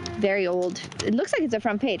 Very old. It looks like it's the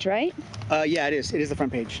front page, right? Yeah, it is. It is the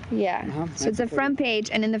front page. Yeah. So it's the front page,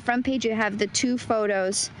 and in the front page you have the two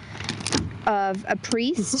photos of a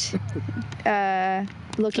priest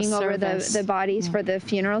looking over the bodies for the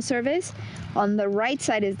funeral service. On the right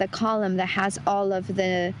side is the column that has all of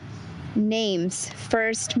the names,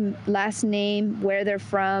 first, last name, where they're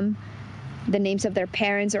from, the names of their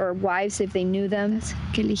parents or wives if they knew them.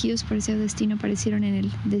 Que elegidos por ese destino parecieron en el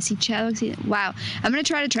desdichado. Wow. I'm going to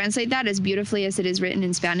try to translate that as beautifully as it is written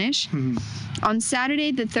in Spanish. Mm-hmm. On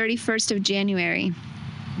Saturday, the 31st of January,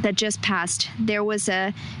 that just passed, there was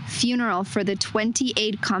a funeral for the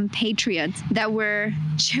 28 compatriots that were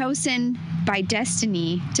chosen by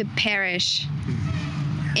destiny to perish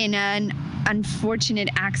in an unfortunate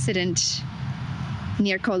accident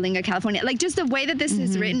near Coalinga, California. Like, just the way that this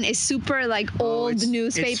is written is super old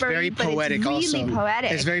newspaper. It's very poetic. It's really also.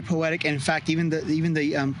 Poetic. It's very poetic. In fact, even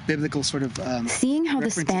the biblical sort of seeing how the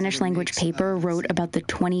Spanish language paper wrote about the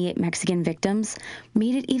 28 Mexican victims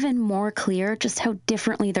made it even more clear just how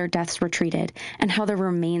differently their deaths were treated and how their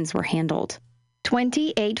remains were handled.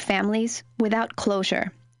 28 families without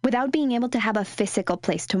closure, without being able to have a physical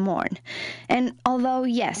place to mourn. And although,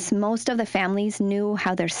 yes, most of the families knew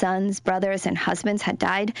how their sons, brothers, and husbands had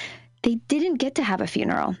died, they didn't get to have a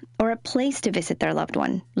funeral or a place to visit their loved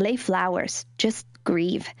one, lay flowers, just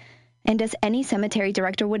grieve. And as any cemetery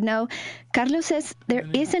director would know, Carlos says there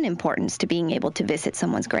is an importance to being able to visit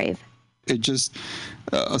someone's grave. It just,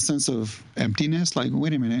 a sense of emptiness, like,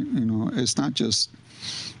 wait a minute, it's not just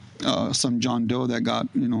some John Doe that got,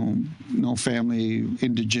 no family,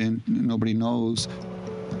 indigent, nobody knows.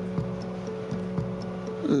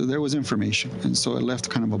 There was information, and so it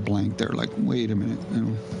left kind of a blank there, like, wait a minute,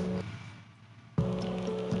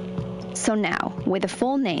 So now, with the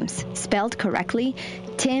full names spelled correctly,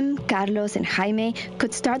 Tim, Carlos, and Jaime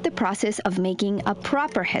could start the process of making a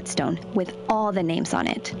proper headstone with all the names on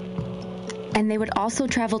it. And they would also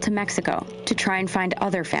travel to Mexico to try and find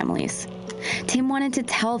other families. Tim wanted to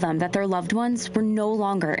tell them that their loved ones were no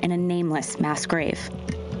longer in a nameless mass grave.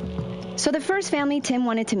 So the first family Tim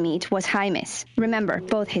wanted to meet was Jaime's. Remember,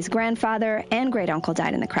 both his grandfather and great-uncle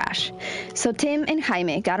died in the crash. So Tim and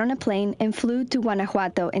Jaime got on a plane and flew to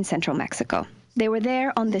Guanajuato in central Mexico. They were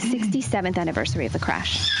there on the 67th anniversary of the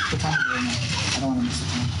crash.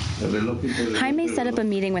 Jaime set up a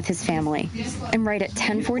meeting with his family, and right at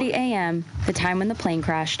 10:40 a.m., the time when the plane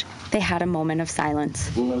crashed, they had a moment of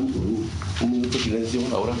silence.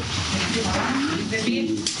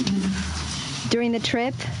 During the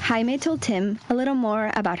trip, Jaime told Tim a little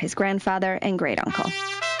more about his grandfather and great-uncle.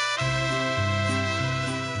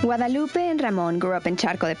 Guadalupe and Ramon grew up in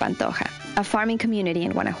Charco de Pantoja, a farming community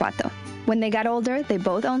in Guanajuato. When they got older, they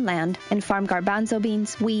both owned land and farmed garbanzo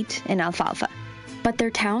beans, wheat, and alfalfa. But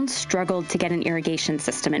their town struggled to get an irrigation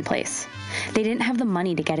system in place. They didn't have the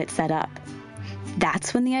money to get it set up.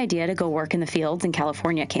 That's when the idea to go work in the fields in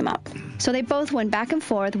California came up. So they both went back and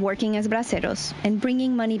forth working as braceros and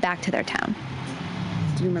bringing money back to their town.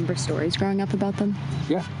 Do you remember stories growing up about them?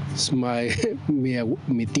 Yeah, it's mi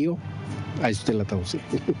tío, ahí usted la traducí.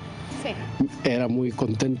 Sí. Era muy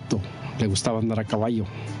contento, le gustaba andar a caballo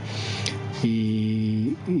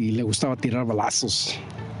y le gustaba tirar balazos.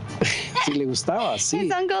 Sí, le gustaba, sí.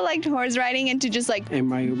 His uncle liked horse riding and to just like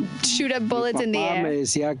shoot up bullets in the air. Mi papá me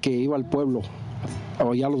decía que iba al pueblo,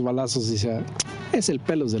 oía los balazos y decía, es el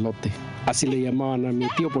pelos de lote. Así le llamaban a mi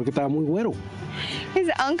tío porque estaba muy güero. His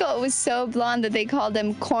uncle was so blonde that they called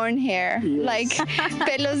him corn hair, yes. Like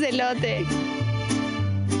pelos de lote.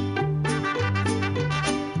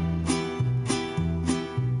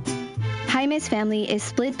 Jaime's family is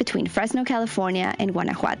split between Fresno, California, and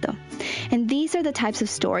Guanajuato. And these are the types of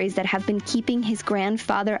stories that have been keeping his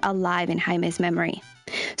grandfather alive in Jaime's memory.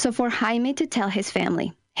 So for Jaime to tell his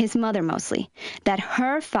family, his mother mostly, that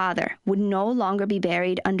her father would no longer be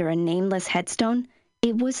buried under a nameless headstone,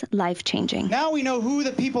 it was life-changing. Now we know who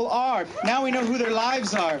the people are. Now we know who their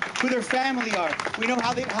lives are, who their family are. We know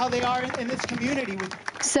how they are in this community.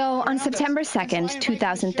 So on September 2nd,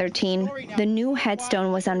 2013, the new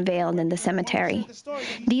headstone was unveiled in the cemetery.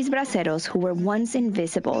 These braceros, who were once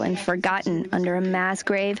invisible and forgotten under a mass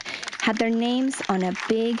grave, had their names on a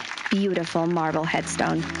big, beautiful marble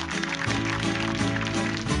headstone.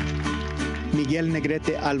 Miguel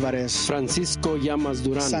Negrete Álvarez, Francisco Llamas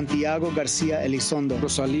Durán, Santiago García Elizondo,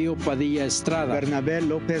 Rosalío Padilla Estrada, Bernabé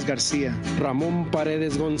López García, Ramón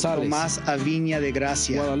Paredes González, Tomás Aviña de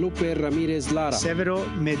Gracia, Guadalupe Ramírez Lara, Severo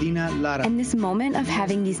Medina Lara. And this moment of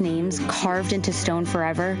having these names carved into stone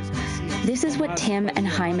forever, this is what Tim and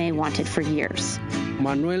Jaime wanted for years.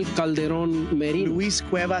 Manuel Calderón Merín, Luis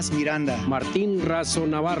Cuevas Miranda, Martín Razo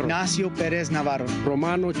Navarro, Ignacio Pérez Navarro,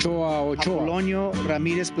 Romano Ochoa, Apolonio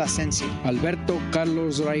Ramírez Plasencia, Alberto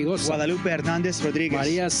Carlos Raigosa, Guadalupe Hernández Rodríguez,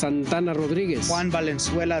 María Santana Rodríguez, Juan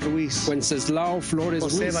Valenzuela Ruiz, Wenceslao Flores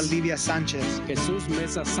José Ruiz, Valdivia Sánchez, Jesús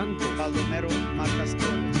Mesa Santos, Baldomero Marcas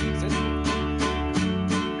Torres.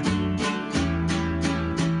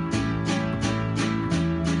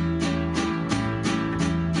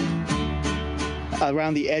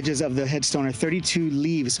 Around the edges of the headstone are 32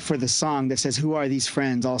 leaves for the song that says, "Who are these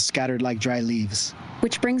friends, all scattered like dry leaves?"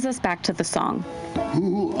 Which brings us back to the song.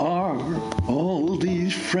 Who are all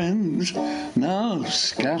these friends now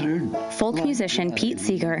scattered? Folk musician Pete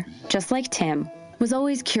Seeger, just like Tim, was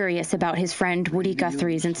always curious about his friend Woody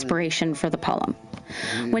Guthrie's inspiration for the poem.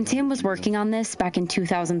 When Tim was working on this back in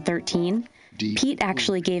 2013, Pete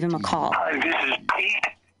actually gave him a call. Hi, this is Pete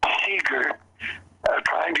Seeger,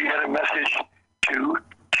 trying to get a message to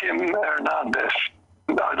Tim Hernandez.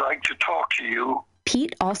 I'd like to talk to you.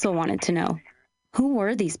 Pete also wanted to know, who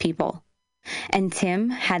were these people? And Tim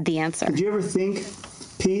had the answer. Did you ever think,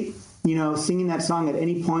 Pete, singing that song at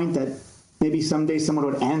any point that maybe someday someone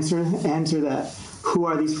would answer that, who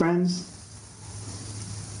are these friends?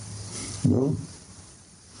 No.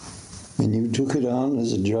 And you took it on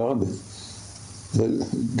as a job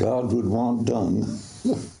that God would want done.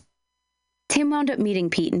 Tim wound up meeting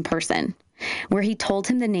Pete in person, where he told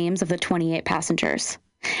him the names of the 28 passengers.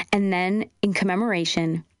 And then, in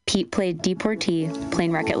commemoration, Pete played Deportee,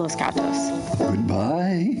 Plain Wreck at Los Gatos.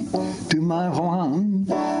 Goodbye to my Juan.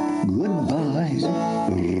 Goodbye,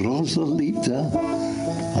 Rosalita.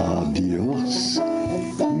 Adios,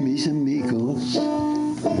 mis amigos.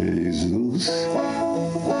 Jesus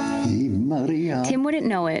y Maria. Tim wouldn't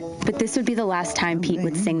know it, but this would be the last time Pete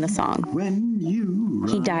would sing the song.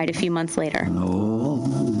 He died a few months later. All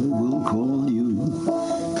we'll call you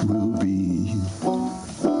will be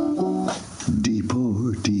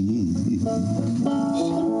deportees.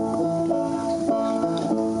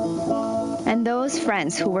 And those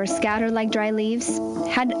friends who were scattered like dry leaves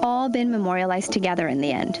had all been memorialized together in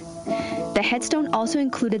the end. The headstone also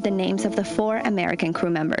included the names of the 4 American crew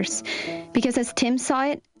members, because as Tim saw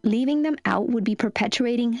it, leaving them out would be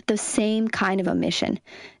perpetuating the same kind of omission,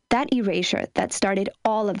 that erasure that started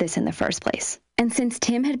all of this in the first place. And since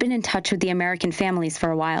Tim had been in touch with the American families for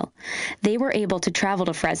a while, they were able to travel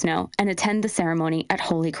to Fresno and attend the ceremony at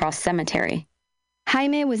Holy Cross Cemetery.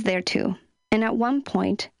 Jaime was there too, and at one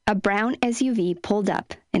point, a brown SUV pulled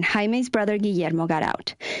up, and Jaime's brother Guillermo got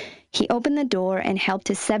out. He opened the door and helped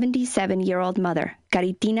his 77-year-old mother,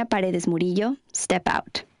 Caritina Paredes Murillo, step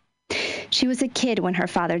out. She was a kid when her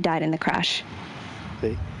father died in the crash.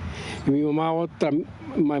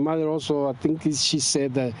 My mother also, I think she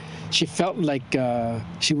said that she felt like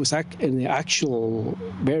she was in the actual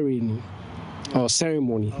burying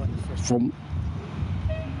ceremony from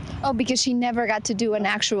Oh, because she never got to do an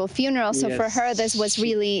actual funeral. So for her, this was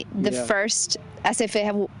really the first, as if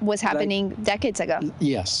it was happening decades ago.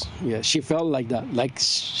 Yes, she felt like that, like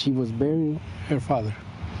she was burying her father.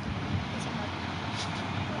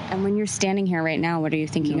 And when you're standing here right now, what are you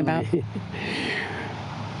thinking about?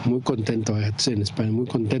 Muy contento, en España, muy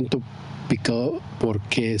contento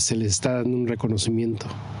porque se les está dando un reconocimiento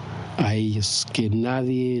a ellos que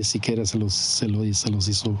nadie siquiera se los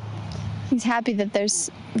hizo. He's happy that there's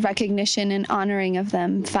recognition and honoring of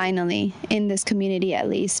them finally in this community, at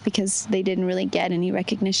least, because they didn't really get any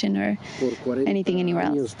recognition or anything anywhere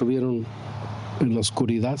else. Estuvieron en la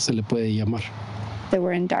oscuridad, se le puede llamar. They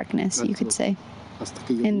were in darkness, you could say.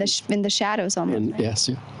 In the shadows, almost. Yes,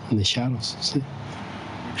 in the shadows. Sí.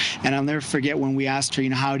 And I'll never forget when we asked her,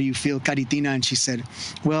 how do you feel, Caritina? And she said,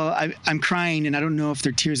 well, I'm crying, and I don't know if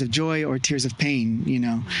they're tears of joy or tears of pain,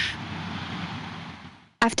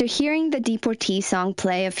 After hearing the Deportee song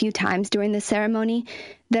play a few times during the ceremony,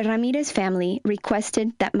 the Ramirez family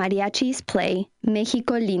requested that mariachis play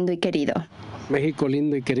México lindo y querido. México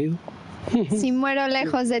lindo y querido. Si muero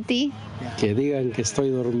lejos de ti. Que digan que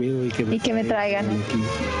estoy dormido y que me traigan. México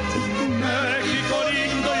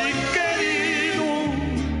lindo y querido,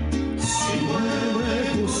 si muero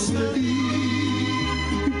lejos de ti.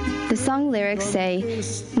 The song lyrics say,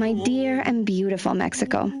 "My dear and beautiful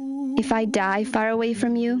Mexico, if I die far away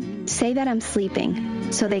from you, say that I'm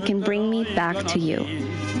sleeping, so they can bring me back to you."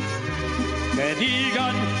 Que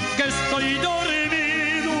digan que estoy dormido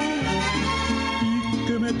y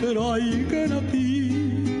que me traigan a ti,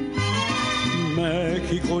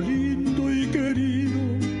 México lindo y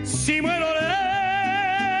querido, si muero lejos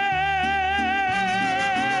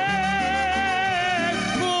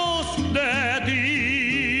de ti.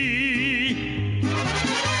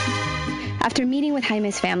 After meeting with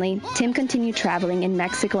Jaime's family, Tim continued traveling in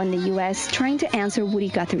Mexico and the U.S., trying to answer Woody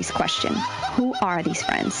Guthrie's question, who are these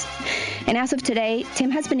friends? And as of today, Tim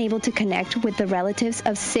has been able to connect with the relatives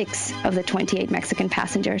of 6 of the 28 Mexican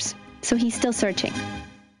passengers. So he's still searching.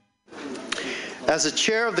 As the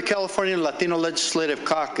chair of the California Latino Legislative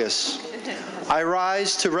Caucus, I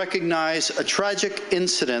rise to recognize a tragic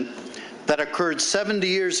incident that occurred 70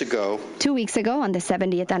 years ago. 2 weeks ago, on the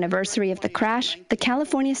 70th anniversary of the crash, the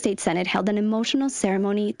California State Senate held an emotional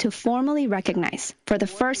ceremony to formally recognize, for the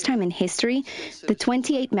first time in history, the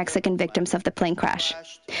 28 Mexican victims of the plane crash.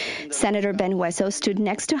 Senator Ben Hueso stood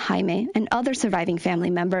next to Jaime and other surviving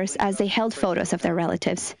family members as they held photos of their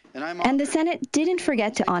relatives. And the Senate didn't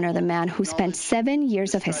forget to honor the man who spent 7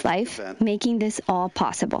 years of his life making this all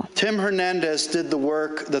possible. Tim Hernandez did the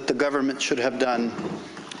work that the government should have done.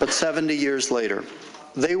 But 70 years later,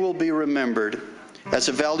 they will be remembered as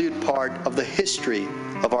a valued part of the history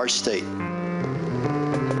of our state.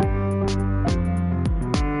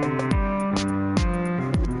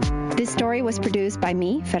 This story was produced by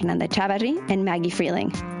me, Fernanda Chavarri, and Maggie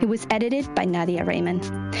Freeling. It was edited by Nadia Raymond.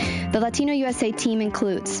 The Latino USA team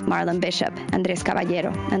includes Marlon Bishop, Andres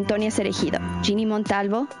Caballero, Antonia Cerejido, Jeannie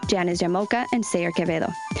Montalvo, Janice Yamoka, and Sayer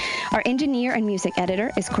Quevedo. Our engineer and music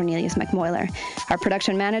editor is Cornelius McMoyler. Our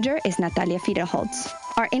production manager is Natalia Fiederholtz.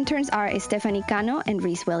 Our interns are Stephanie Cano and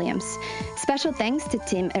Reese Williams. Special thanks to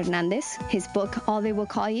Tim Hernandez. His book, All They Will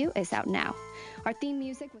Call You, is out now. Our theme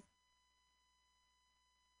music was...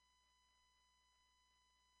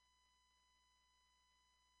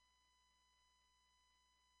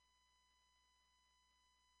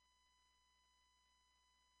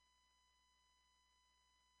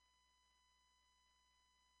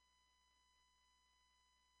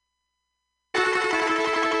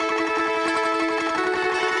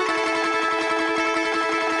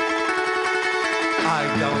 I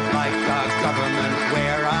don't like the government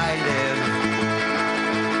where I live.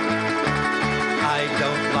 I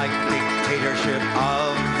don't like dictatorship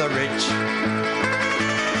of the rich.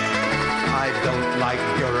 I don't like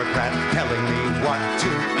bureaucrats telling me what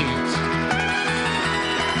to eat.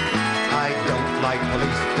 I don't like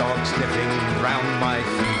police dogs sniffing round my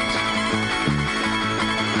feet.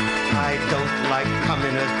 I don't like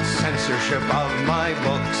communist censorship of my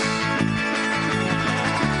books.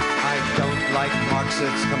 I don't like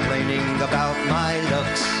Marxists complaining about my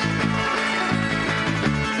looks.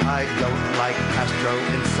 I don't like Castro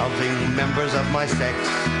insulting members of my sex.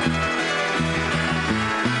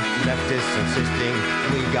 Leftists insisting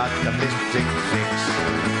we got the mystic fix.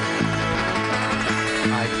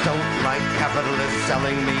 I don't like capitalists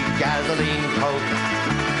selling me gasoline coke.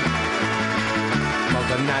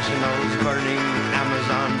 Multinationals burning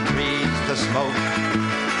Amazon trees to smoke.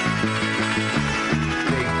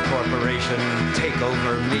 Corporation take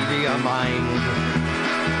over media mind.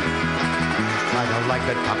 I don't like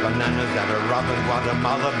the top bananas that are robbing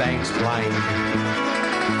Guatemala banks blind.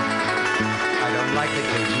 I don't like the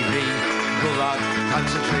KGB, Gulag,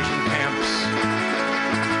 concentration camps.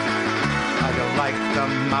 I don't like the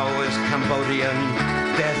Maoist Cambodian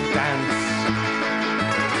death dance.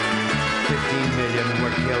 15 million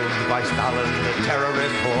were killed by Stalin, the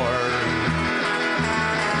terrorist horde.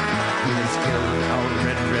 He's killed our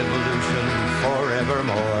red revolution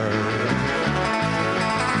forevermore.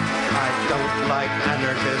 I don't like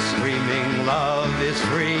anarchists screaming love is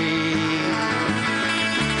free.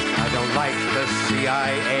 I don't like the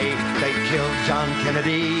CIA, they killed John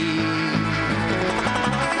Kennedy.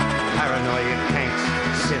 Paranoid tanks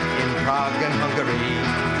sit in Prague and Hungary.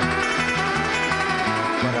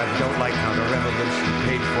 But I don't like counter-revolution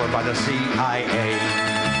paid for by the CIA.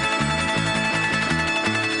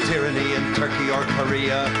 Tyranny in Turkey or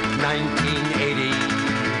Korea, 1980.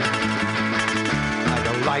 I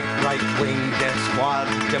don't like right-wing death squad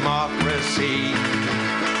democracy.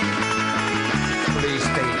 Police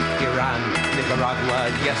state, Iran,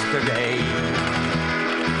 Nicaragua, yesterday.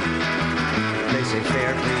 They say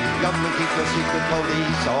fair play, government keep the secret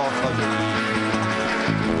police off of me.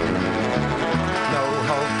 No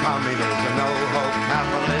hope communism, no hope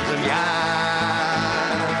capitalism, yeah.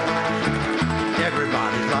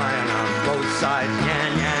 Everybody's lying on both sides, yeah,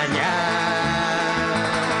 yeah, yeah.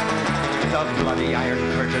 The bloody iron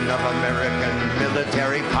curtain of American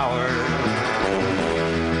military power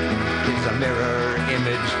is a mirror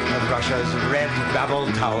image of Russia's red Babel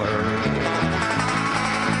Tower.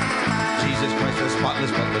 Jesus Christ was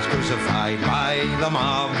spotless but was crucified by the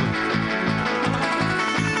mob.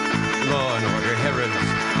 Law and order, Herod's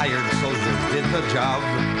hired soldiers did the job.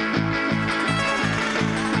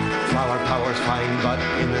 Flower power's fine, but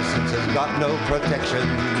innocence has got no protection.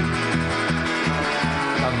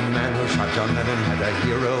 The man who shot John Lennon had a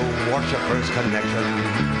hero worshipper's connection.